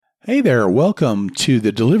Hey there, welcome to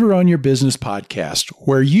the Deliver on Your Business podcast,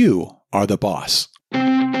 where you are the boss.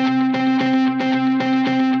 I'm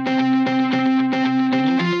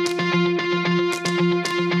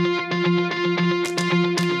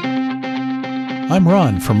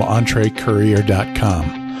Ron from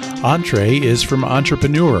EntreCourier.com. Entre is from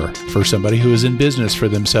entrepreneur, for somebody who is in business for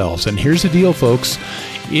themselves. And here's the deal, folks.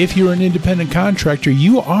 If you're an independent contractor,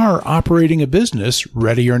 you are operating a business,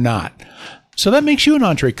 ready or not. So that makes you an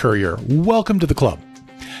Entre Courier. Welcome to the club.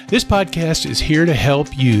 This podcast is here to help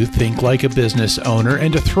you think like a business owner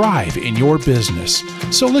and to thrive in your business.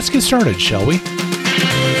 So let's get started, shall we?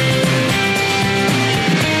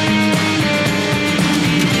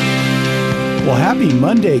 Well, happy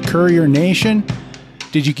Monday, Courier Nation.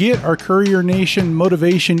 Did you get our Courier Nation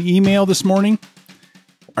motivation email this morning?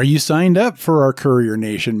 Are you signed up for our Courier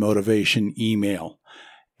Nation motivation email?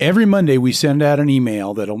 Every Monday we send out an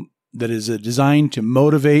email that is designed to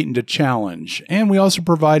motivate and to challenge. And we also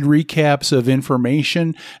provide recaps of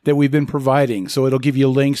information that we've been providing. So it'll give you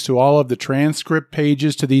links to all of the transcript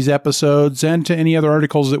pages to these episodes and to any other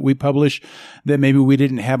articles that we publish that maybe we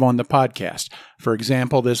didn't have on the podcast. For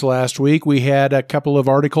example, this last week, we had a couple of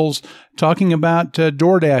articles talking about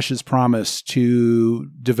DoorDash's promise to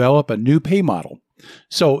develop a new pay model.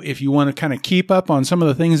 So if you want to kind of keep up on some of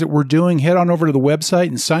the things that we're doing, head on over to the website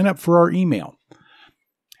and sign up for our email.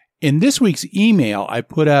 In this week's email, I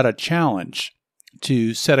put out a challenge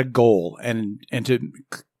to set a goal and to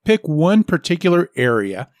pick one particular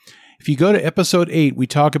area. If you go to episode 8, we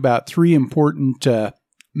talk about 3 important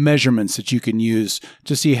measurements that you can use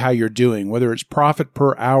to see how you're doing, whether it's profit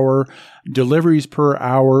per hour, deliveries per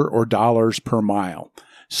hour, or dollars per mile.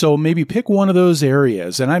 So maybe pick one of those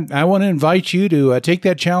areas. And I want to invite you to take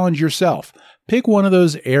that challenge yourself. Pick one of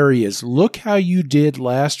those areas. Look how you did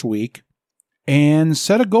last week. And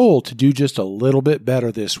set a goal to do just a little bit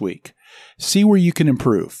better this week. See where you can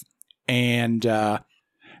improve. And now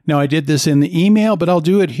I did this in the email, but I'll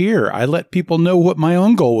do it here. I let people know what my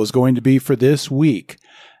own goal was going to be for this week.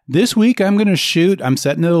 This week, I'm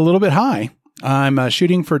setting it a little bit high. I'm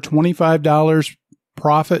shooting for $25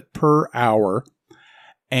 profit per hour.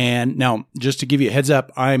 And now, just to give you a heads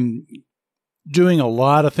up, I'm doing a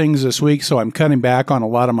lot of things this week, so I'm cutting back on a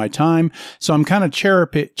lot of my time. So I'm kind of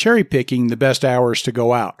cherry picking the best hours to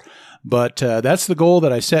go out. But that's the goal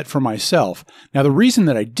that I set for myself. Now, the reason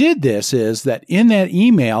that I did this is that in that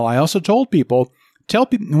email, I also told people,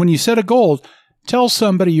 when you set a goal, tell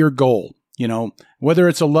somebody your goal. You know, whether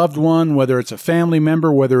it's a loved one, whether it's a family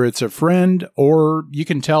member, whether it's a friend, or you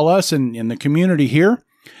can tell us in the community here.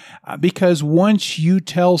 Because once you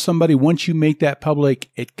tell somebody, once you make that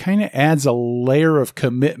public, it kind of adds a layer of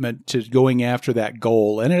commitment to going after that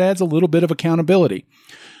goal, and it adds a little bit of accountability.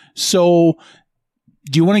 So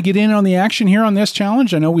do you want to get in on the action here on this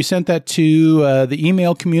challenge? I know we sent that to the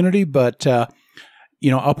email community, but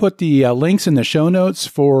I'll put the links in the show notes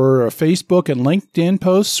for Facebook and LinkedIn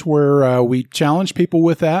posts where we challenge people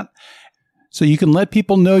with that. So you can let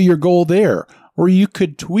people know your goal there. Or you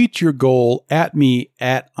could tweet your goal at me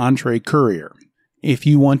at Entre Courier. If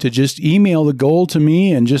you want to just email the goal to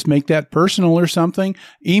me and just make that personal or something,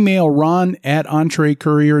 email Ron at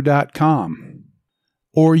EntreCourier.com.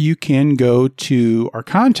 Or you can go to our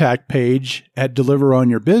contact page at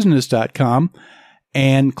DeliverOnYourBusiness.com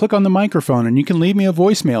and click on the microphone, and you can leave me a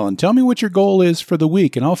voicemail and tell me what your goal is for the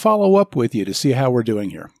week, and I'll follow up with you to see how we're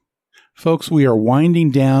doing here. Folks, we are winding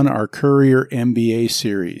down our Courier MBA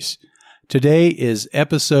series. Today is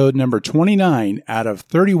episode number 29 out of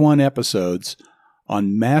 31 episodes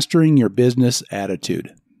on mastering your business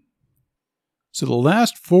attitude. So the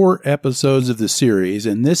last 4 episodes of the series,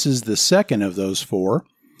 and this is the second of those 4,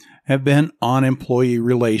 have been on employee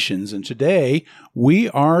relations. And today we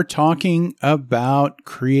are talking about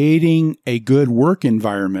creating a good work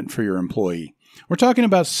environment for your employee. We're talking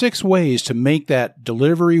about 6 ways to make that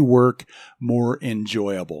delivery work more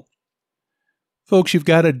enjoyable. Folks, you've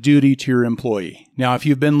got a duty to your employee. Now, if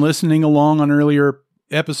you've been listening along on earlier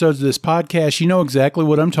episodes of this podcast, you know exactly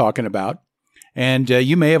what I'm talking about. And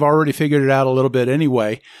you may have already figured it out a little bit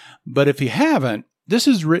anyway. But if you haven't, this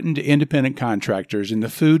is written to independent contractors in the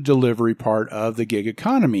food delivery part of the gig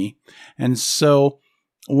economy. And so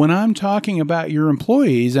when I'm talking about your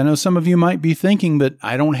employees, I know some of you might be thinking that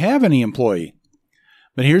I don't have any employee.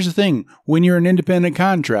 But here's the thing. When you're an independent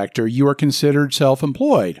contractor, you are considered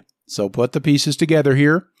self-employed. So put the pieces together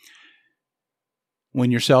here. When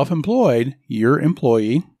you're self-employed, your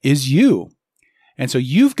employee is you. And so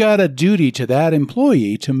you've got a duty to that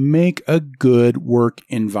employee to make a good work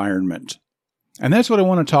environment. And that's what I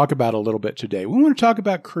want to talk about a little bit today. We want to talk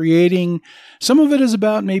about creating, some of it is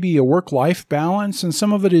about maybe a work-life balance, and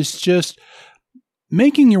some of it is just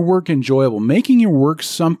making your work enjoyable, making your work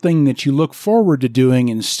something that you look forward to doing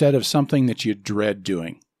instead of something that you dread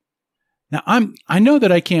doing. Now, I know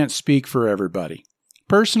that I can't speak for everybody.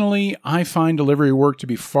 Personally, I find delivery work to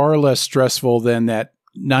be far less stressful than that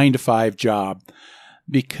 9-to-5 job,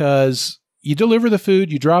 because you deliver the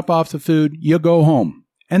food, you drop off the food, you go home,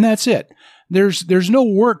 and that's it. There's no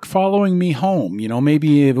work following me home,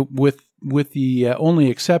 maybe with the only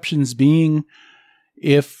exceptions being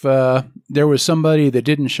if there was somebody that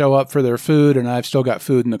didn't show up for their food and I've still got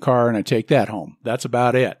food in the car and I take that home. That's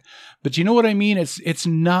about it. But you know what I mean? It's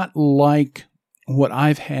not like what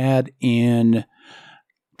I've had in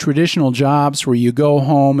traditional jobs where you go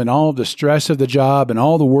home and all of the stress of the job and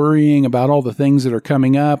all the worrying about all the things that are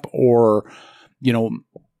coming up, or,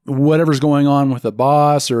 whatever's going on with the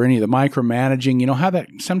boss or any of the micromanaging, how that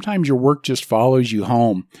sometimes your work just follows you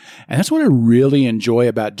home. And that's what I really enjoy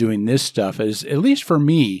about doing this stuff is, at least for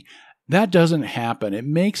me, that doesn't happen. It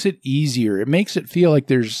makes it easier. It makes it feel like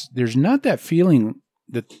there's not that feeling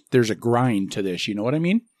that there's a grind to this. You know what I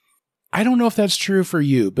mean? I don't know if that's true for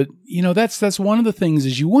you, but that's one of the things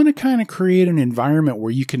is you want to kind of create an environment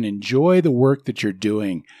where you can enjoy the work that you're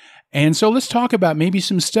doing. And so let's talk about maybe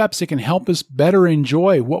some steps that can help us better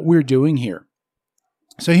enjoy what we're doing here.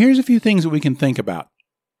 So here's a few things that we can think about.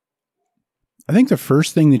 I think the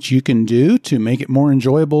first thing that you can do to make it more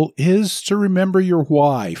enjoyable is to remember your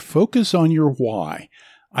why. Focus on your why.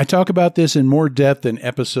 I talk about this in more depth in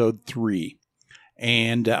episode 3.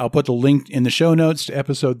 And I'll put the link in the show notes to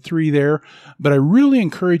episode 3 there. But I really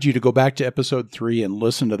encourage you to go back to episode 3 and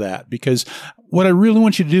listen to that, because what I really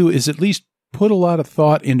want you to do is at least put a lot of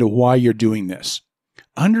thought into why you're doing this.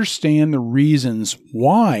 Understand the reasons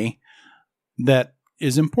why that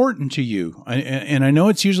is important to you. And I know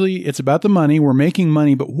it's about the money. We're making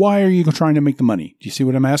money, but why are you trying to make the money? Do you see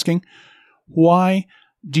what I'm asking? Why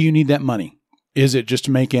do you need that money? Is it just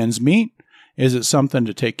to make ends meet? Is it something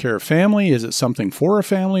to take care of family? Is it something for a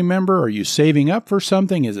family member? Are you saving up for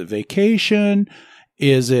something? Is it vacation?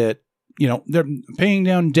 Is it, they're paying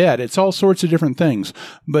down debt? It's all sorts of different things.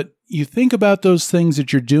 But you think about those things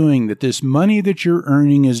that you're doing, that this money that you're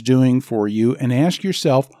earning is doing for you, and ask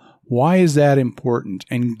yourself, why is that important?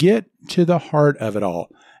 And get to the heart of it all.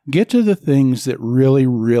 Get to the things that really,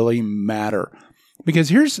 really matter.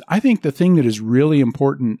 Because I think the thing that is really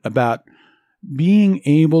important about being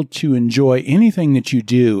able to enjoy anything that you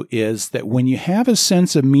do is that when you have a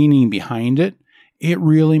sense of meaning behind it, it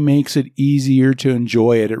really makes it easier to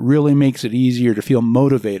enjoy it. It really makes it easier to feel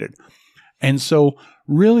motivated. And so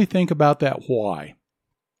really think about that why.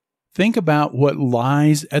 Think about what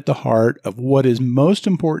lies at the heart of what is most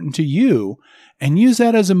important to you, and use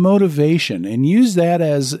that as a motivation, and use that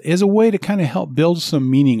as a way to kind of help build some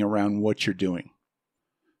meaning around what you're doing.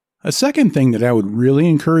 A second thing that I would really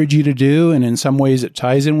encourage you to do, and in some ways it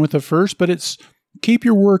ties in with the first, but it's keep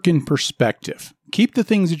your work in perspective. Keep the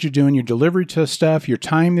things that you're doing, your delivery to stuff, your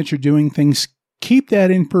time that you're doing things, keep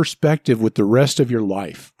that in perspective with the rest of your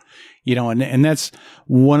life. And that's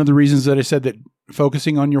one of the reasons that I said that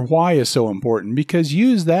focusing on your why is so important, because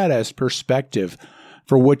use that as perspective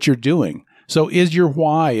for what you're doing. So is your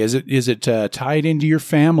why, is it tied into your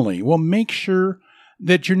family? Well, make sure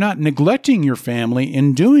that you're not neglecting your family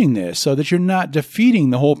in doing this, so that you're not defeating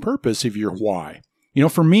the whole purpose of your why.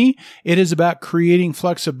 For me, it is about creating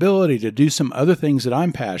flexibility to do some other things that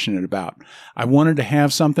I'm passionate about. I wanted to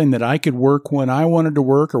have something that I could work when I wanted to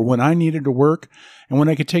work or when I needed to work, and when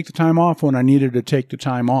I could take the time off when I needed to take the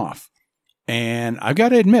time off. And I've got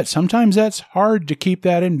to admit, sometimes that's hard to keep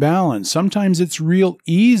that in balance. Sometimes it's real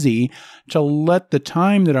easy to let the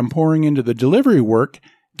time that I'm pouring into the delivery work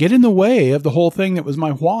get in the way of the whole thing that was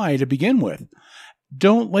my why to begin with.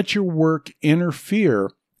 Don't let your work interfere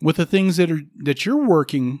with the things that you're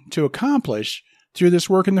working to accomplish through this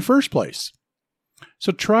work in the first place.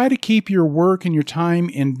 So try to keep your work and your time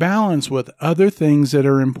in balance with other things that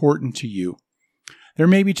are important to you. There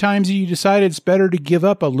may be times that you decide it's better to give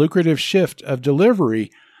up a lucrative shift of delivery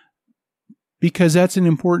because that's an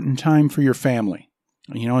important time for your family.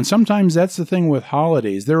 And sometimes that's the thing with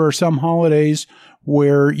holidays. There are some holidays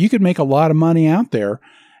where you could make a lot of money out there,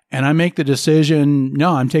 and I make the decision,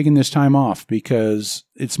 no, I'm taking this time off because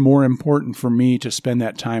it's more important for me to spend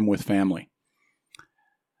that time with family.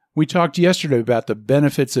 We talked yesterday about the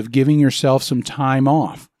benefits of giving yourself some time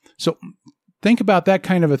off. So think about that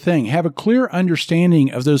kind of a thing. Have a clear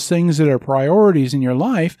understanding of those things that are priorities in your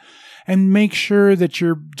life, and make sure that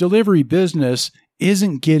your delivery business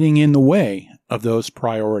isn't getting in the way of those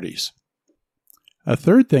priorities. A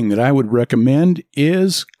third thing that I would recommend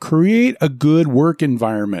is create a good work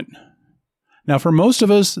environment. Now, for most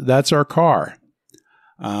of us, that's our car.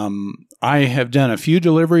 I have done a few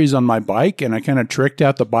deliveries on my bike, and I kind of tricked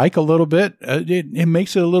out the bike a little bit. It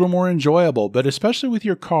makes it a little more enjoyable, but especially with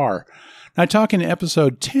your car. I talk in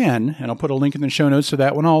episode 10, and I'll put a link in the show notes to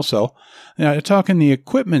that one also. I talk in the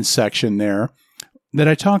equipment section there that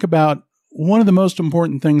I talk about one of the most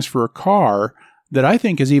important things for a car that I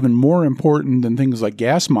think is even more important than things like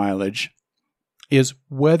gas mileage is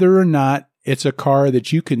whether or not it's a car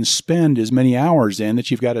that you can spend as many hours in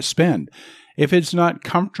that you've got to spend. If it's not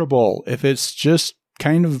comfortable, if it's just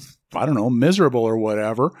kind of, miserable or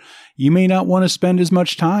whatever, you may not want to spend as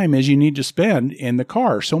much time as you need to spend in the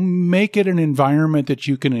car. So make it an environment that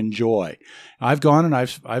you can enjoy. I've gone and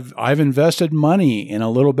I've invested money in a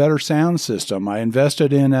little better sound system. I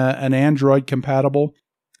invested in an Android compatible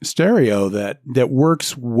stereo that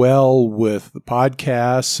works well with the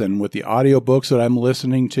podcasts and with the audiobooks that I'm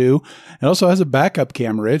listening to. It also has a backup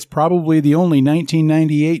camera. It's probably the only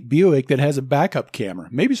 1998 Buick that has a backup camera.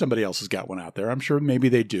 Maybe somebody else has got one out there. I'm sure maybe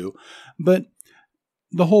they do. But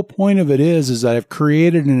the whole point of it is that I've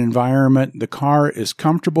created an environment. The car is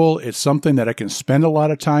comfortable. It's something that I can spend a lot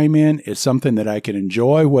of time in. It's something that I can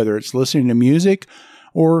enjoy, whether it's listening to music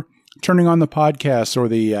or turning on the podcasts or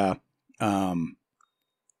the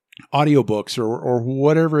audiobooks or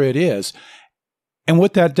whatever it is. And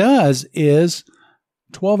what that does is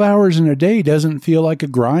 12 hours in a day doesn't feel like a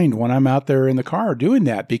grind when I'm out there in the car doing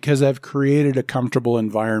that because I've created a comfortable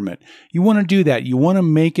environment. You want to do that. You want to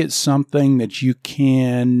make it something that you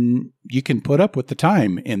can put up with the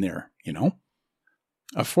time in there,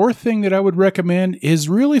 A fourth thing that I would recommend is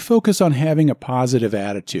really focus on having a positive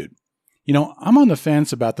attitude. I'm on the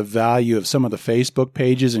fence about the value of some of the Facebook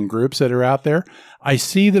pages and groups that are out there. I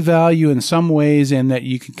see the value in some ways in that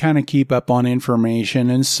you can kind of keep up on information,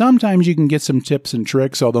 and sometimes you can get some tips and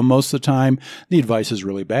tricks, although most of the time the advice is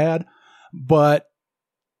really bad. But,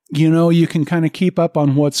 you can kind of keep up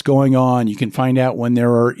on what's going on. You can find out when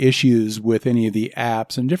there are issues with any of the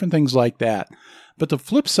apps and different things like that. But the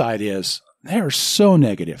flip side is they are so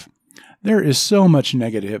negative. There is so much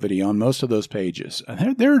negativity on most of those pages.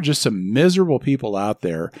 There are just some miserable people out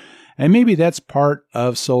there, and maybe that's part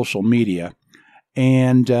of social media.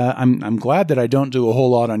 And I'm glad that I don't do a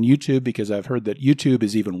whole lot on YouTube because I've heard that YouTube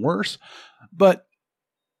is even worse. But,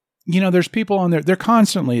 there's people on there. They're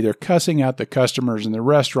cussing out the customers in the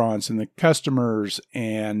restaurants and the customers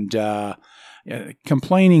and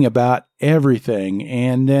complaining about everything.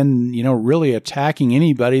 And then, really attacking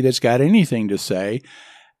anybody that's got anything to say.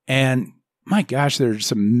 And my gosh, there's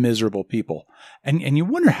some miserable people. And you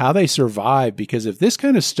wonder how they survive, because if this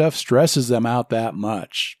kind of stuff stresses them out that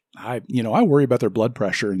much, I worry about their blood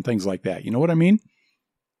pressure and things like that. You know what I mean?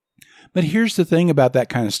 But here's the thing about that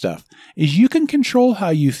kind of stuff is you can control how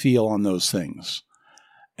you feel on those things.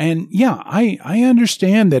 And yeah, I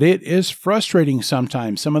understand that it is frustrating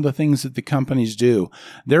sometimes, some of the things that the companies do.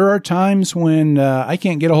 There are times when I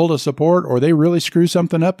can't get a hold of support or they really screw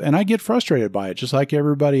something up, and I get frustrated by it, just like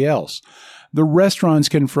everybody else. The restaurants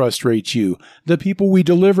can frustrate you. The people we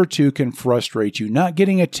deliver to can frustrate you. Not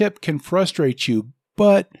getting a tip can frustrate you,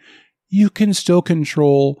 but you can still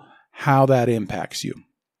control how that impacts you.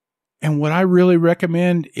 And what I really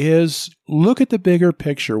recommend is look at the bigger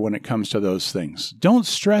picture when it comes to those things. Don't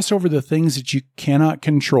stress over the things that you cannot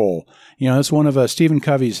control. That's one of Stephen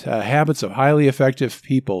Covey's habits of highly effective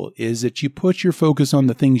people, is that you put your focus on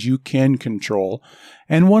the things you can control.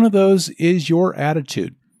 And one of those is your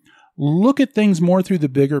attitude. Look at things more through the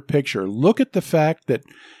bigger picture. Look at the fact that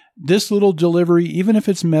this little delivery, even if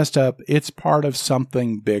it's messed up, it's part of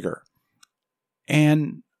something bigger.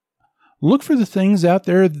 And look for the things out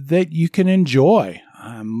there that you can enjoy.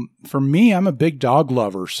 For me, I'm a big dog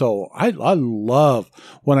lover, so I love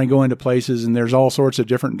when I go into places and there's all sorts of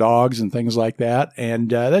different dogs and things like that, and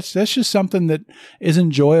that's just something that is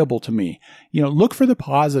enjoyable to me. Look for the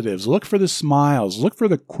positives, look for the smiles, look for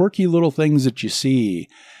the quirky little things that you see.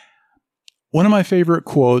 One of my favorite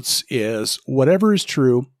quotes is, "Whatever is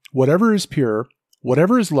true, whatever is pure,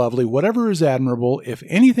 whatever is lovely, whatever is admirable, if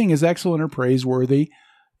anything is excellent or praiseworthy,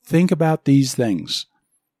 think about these things."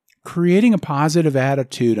 Creating a positive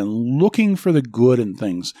attitude and looking for the good in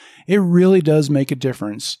things, it really does make a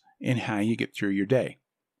difference in how you get through your day.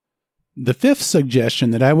 The fifth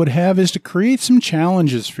suggestion that I would have is to create some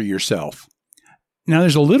challenges for yourself. Now,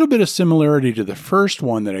 there's a little bit of similarity to the first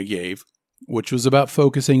one that I gave, which was about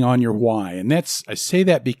focusing on your why. And I say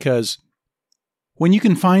that because When you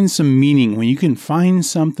can find some meaning, when you can find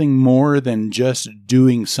something more than just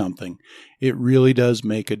doing something, it really does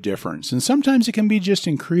make a difference. And sometimes it can be just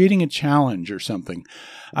in creating a challenge or something.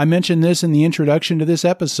 I mentioned this in the introduction to this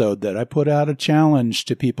episode, that I put out a challenge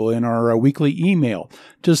to people in our weekly email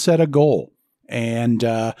to set a goal. And,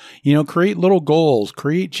 create little goals,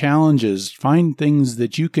 create challenges, find things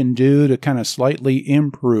that you can do to kind of slightly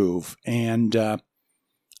improve. And,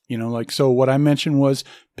 so what I mentioned was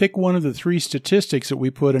pick one of the 3 statistics that we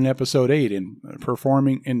put in episode 8 in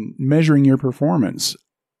performing and measuring your performance.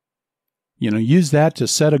 Use that to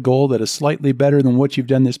set a goal that is slightly better than what you've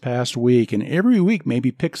done this past week. And every week,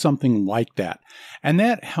 maybe pick something like that. And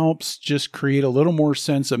that helps just create a little more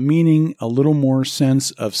sense of meaning, a little more sense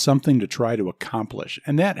of something to try to accomplish.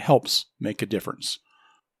 And that helps make a difference.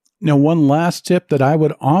 Now, one last tip that I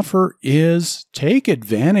would offer is take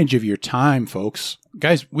advantage of your time, folks.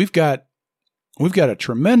 Guys, we've got a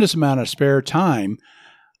tremendous amount of spare time.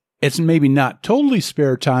 It's maybe not totally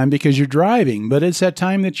spare time because you're driving, but it's that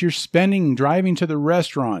time that you're spending driving to the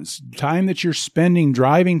restaurants, time that you're spending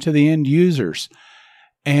driving to the end users.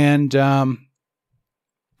 And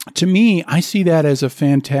to me, I see that as a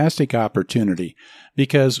fantastic opportunity,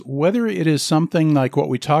 because whether it is something like what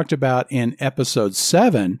we talked about in episode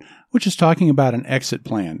 7, which is talking about an exit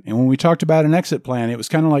plan. And when we talked about an exit plan, it was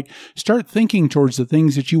kind of like start thinking towards the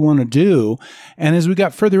things that you want to do. And as we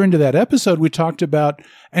got further into that episode, we talked about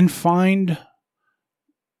and find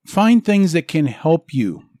things that can help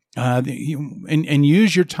you. And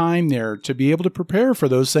use your time there to be able to prepare for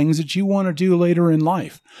those things that you want to do later in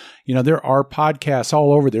life. There are podcasts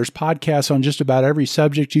all over. There's podcasts on just about every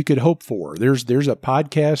subject you could hope for. There's a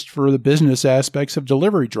podcast for the business aspects of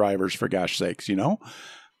delivery drivers, for gosh sakes,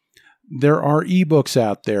 There are ebooks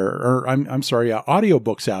out there, or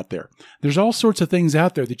audiobooks out there. There's all sorts of things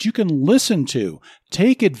out there that you can listen to.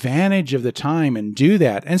 Take advantage of the time and do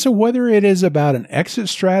that. And so whether it is about an exit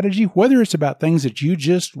strategy, whether it's about things that you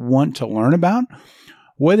just want to learn about,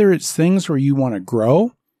 whether it's things where you want to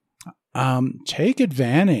grow, take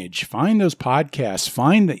advantage. Find those podcasts,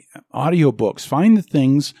 find the audiobooks, find the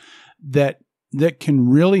things that can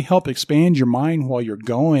really help expand your mind while you're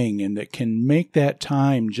going, and that can make that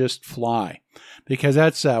time just fly. Because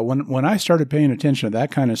that's when I started paying attention to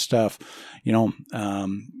that kind of stuff,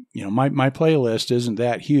 my playlist isn't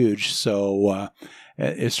that huge, so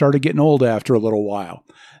it started getting old after a little while.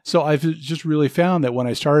 So I've just really found that when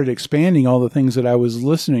I started expanding all the things that I was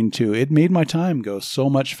listening to, it made my time go so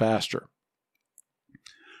much faster.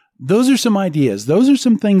 Those are some ideas. Those are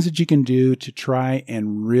some things that you can do to try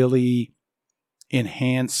and really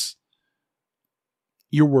enhance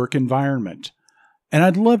your work environment. And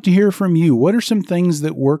I'd love to hear from you. What are some things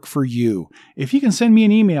that work for you? If you can send me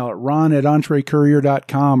an email at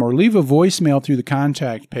ron@entrecourier.com, or leave a voicemail through the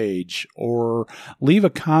contact page, or leave a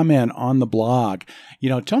comment on the blog.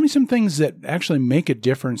 Tell me some things that actually make a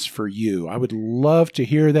difference for you. I would love to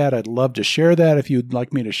hear that. I'd love to share that if you'd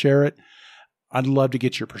like me to share it. I'd love to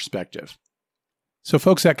get your perspective. So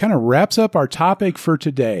folks, that kind of wraps up our topic for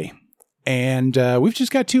today. And we've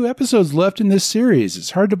just got 2 episodes left in this series.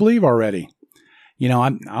 It's hard to believe already.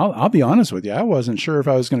 I'll be honest with you. I wasn't sure if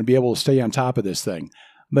I was going to be able to stay on top of this thing.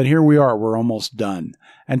 But here we are. We're almost done.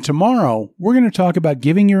 And tomorrow, we're going to talk about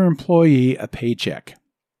giving your employee a paycheck.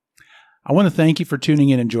 I want to thank you for tuning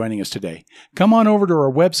in and joining us today. Come on over to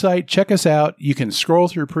our website. Check us out. You can scroll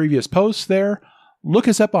through previous posts there. Look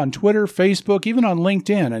us up on Twitter, Facebook, even on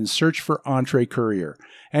LinkedIn, and search for EntreCourier.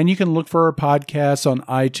 And you can look for our podcasts on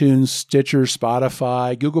iTunes, Stitcher,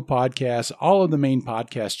 Spotify, Google Podcasts, all of the main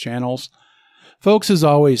podcast channels. Folks, as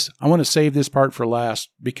always, I want to save this part for last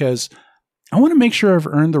because I want to make sure I've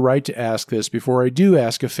earned the right to ask this before I do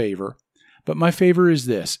ask a favor. But my favor is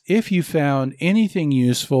this. If you found anything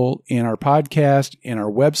useful in our podcast, in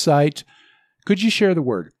our website, could you share the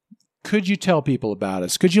word? Could you tell people about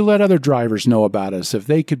us? Could you let other drivers know about us if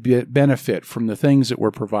they could benefit from the things that we're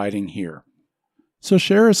providing here? So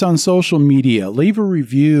share us on social media. Leave a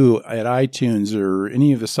review at iTunes or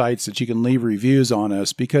any of the sites that you can leave reviews on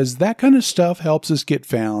us, because that kind of stuff helps us get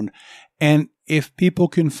found. And if people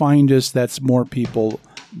can find us, that's more people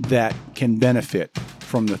that can benefit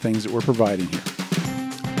from the things that we're providing here.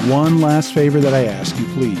 One last favor that I ask you,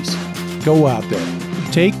 please. Go out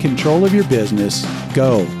there. Take control of your business.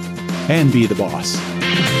 Go and be the boss.